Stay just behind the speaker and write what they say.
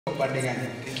Upande gani?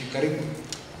 Thank you, karibu.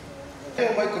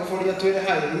 Microphone ya twere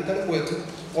hayo itari kwetu.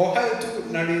 O hayo tu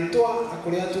na ritwa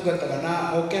akuria tugataga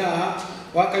na oke haha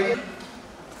wakaria.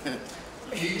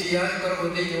 Hii ya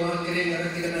karabode yo akire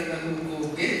ngaratigana na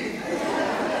nguke.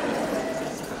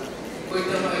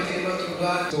 Kwenda maikire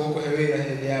matuga Tukuhewera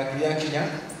hende ya kinya.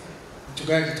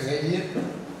 Mchungaji tugaidie.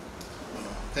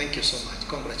 Thank you so much.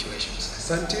 Congratulations.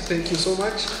 Asante, thank you so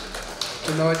much.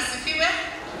 Asifiwe.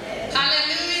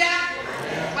 Hallelujah.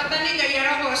 Watani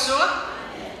gayara hoso.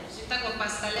 Sitako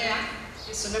pastalea.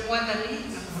 Isone mwatani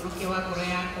na kurukia wako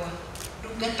yako.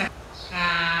 Dugata.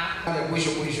 Ya mwisho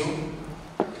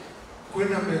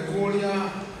kuna mekulia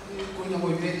kuna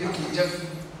movimento kijafu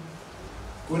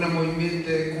kuna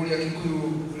movimento kulia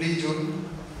Kikuyu Region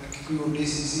na Kikuyu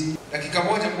DCC. Dakika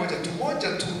moja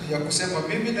tu ya kusema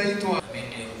mimi naitwa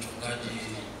mchungaji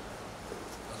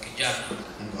wa kijana.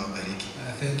 Mungu awabariki.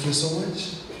 Thank you so much.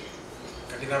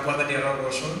 Katika kwanza ni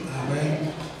Rogosho. Amen.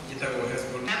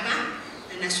 Hapa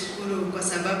na nashukuru kwa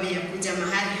sababu ya kuja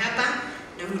mahali hapa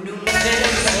na hudumu.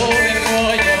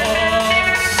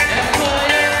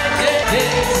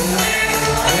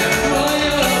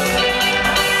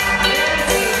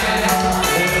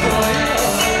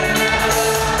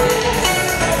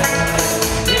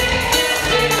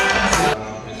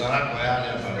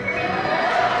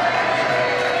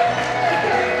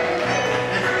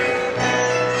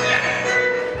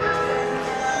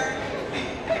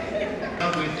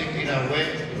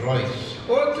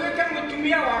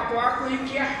 Kutumia wako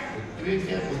wakuhikia.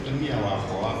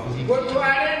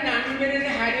 Kutuale na nimerere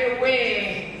hari we.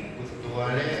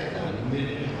 Kutuale na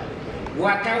nimerere hari.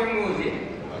 Wataumuzi.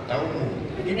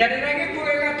 Inyarira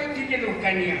gikuwega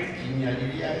tutigithukania.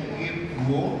 Kinyariria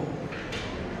gikuo.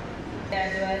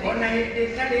 Ona hindi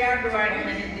tari andwari.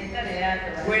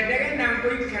 Kwendege na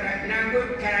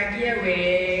ngũikaragie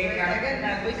wega.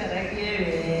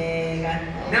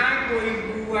 Na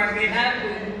ngũiguage.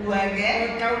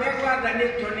 Ota ũrĩa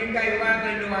gwathanĩtwo nĩ Ngai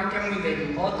watho-inĩ wake mũtheru.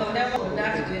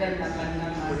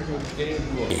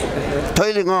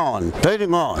 Toiling on,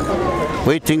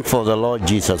 waiting for the Lord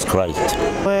Jesus Christ.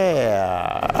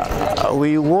 Where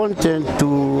we wanted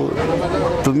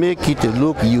to make it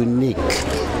look unique,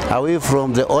 away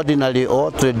from the ordinary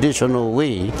or traditional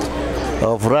way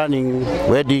of running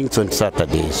weddings on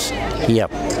Saturdays.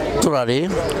 Yep. Contrary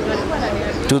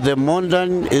to the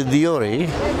modern theory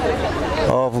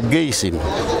of gayism,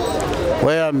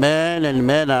 where men and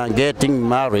men are getting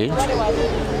married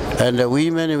and the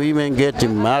women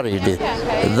getting married,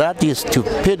 that is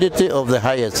stupidity of the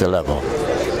highest level.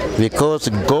 Because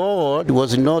God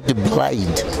was not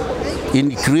blind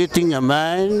in creating a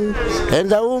man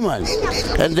and a woman,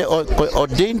 and they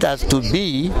ordained us to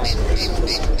be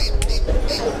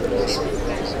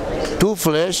two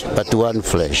flesh but one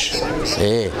flesh.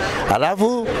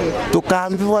 Alafu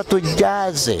tukaambiwa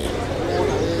tujaze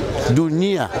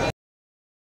dunia.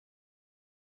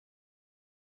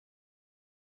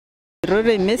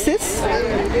 Mrs.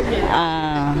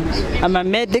 I'm a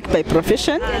medic by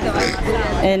profession,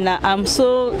 and I'm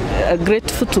so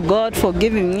grateful to God for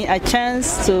giving me a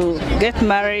chance to get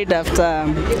married after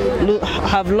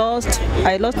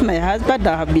I lost my husband.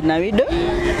 I have been a widow,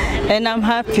 and I'm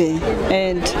happy,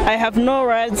 and I have no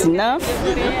words enough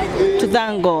to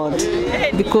thank God,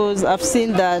 because I've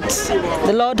seen that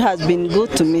the Lord has been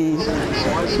good to me.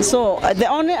 So the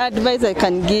only advice I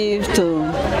can give to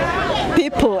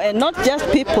people, and not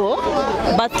just people,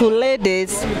 but to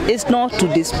ladies, is not to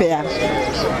despair.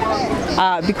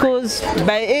 Because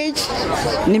by age,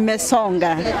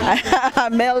 nimesonga,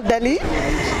 I'm elderly,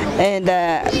 and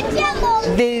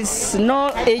there's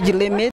no age limit.